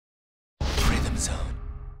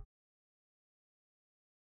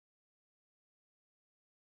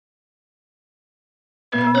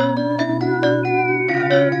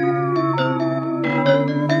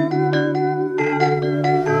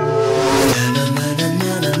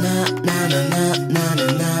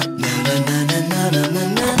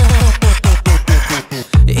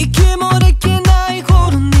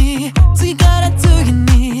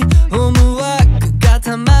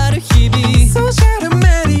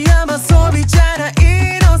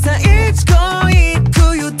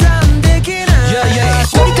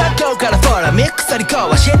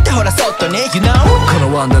トに You know こ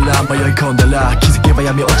のワンダーラン迷い込んだら気づけば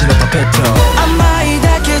闇落ちのパペット。甘い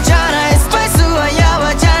だけじゃないスパイスはや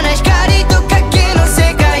わじゃない光と影の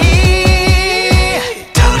世界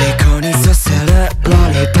虜にさせるロ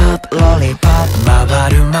リポップロリポップ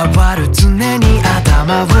回る回る常に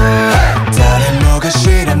頭を誰もが知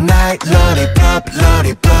らないロリポップロ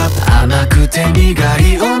リポップ甘くて苦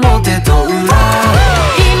い表と裏今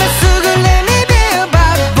すぐ Let me be a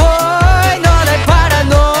bad boy のないパラ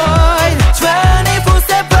ノイド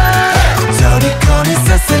 24/7 虜に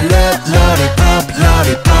させるロリポップロ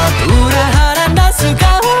リポップ裏腹な素顔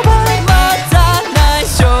はまた内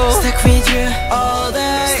緒 Stuck with you all day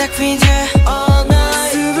Stuck with you all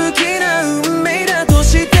night 素敵な運命だと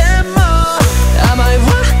しても甘いわ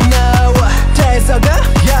Now 手差が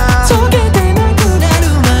溶けてなくなる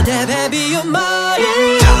まで Baby you're mine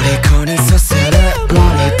虜にさせるロリ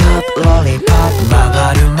ポップロリポップ回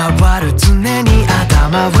る回る常に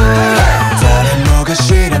頭を誰もが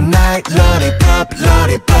知らないロリポップロ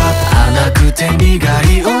リポップ甘くて苦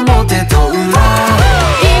い表と裏今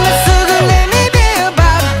すぐ Let me be a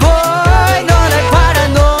bad boy のないパラ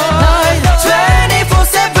ノイド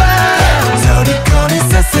 24/7 虜に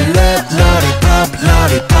させるロリポップロ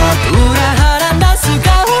リポップ裏腹な素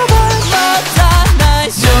顔はまた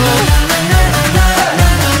内緒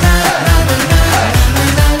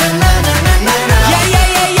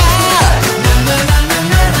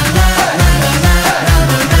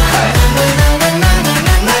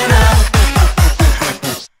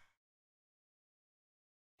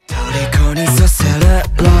虜にさせる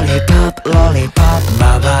ロリポップロリポップ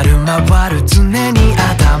回る回る常に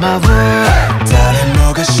頭を誰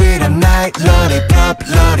もが知らないロリポップ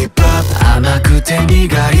ロリポップ甘くて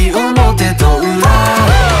苦い思い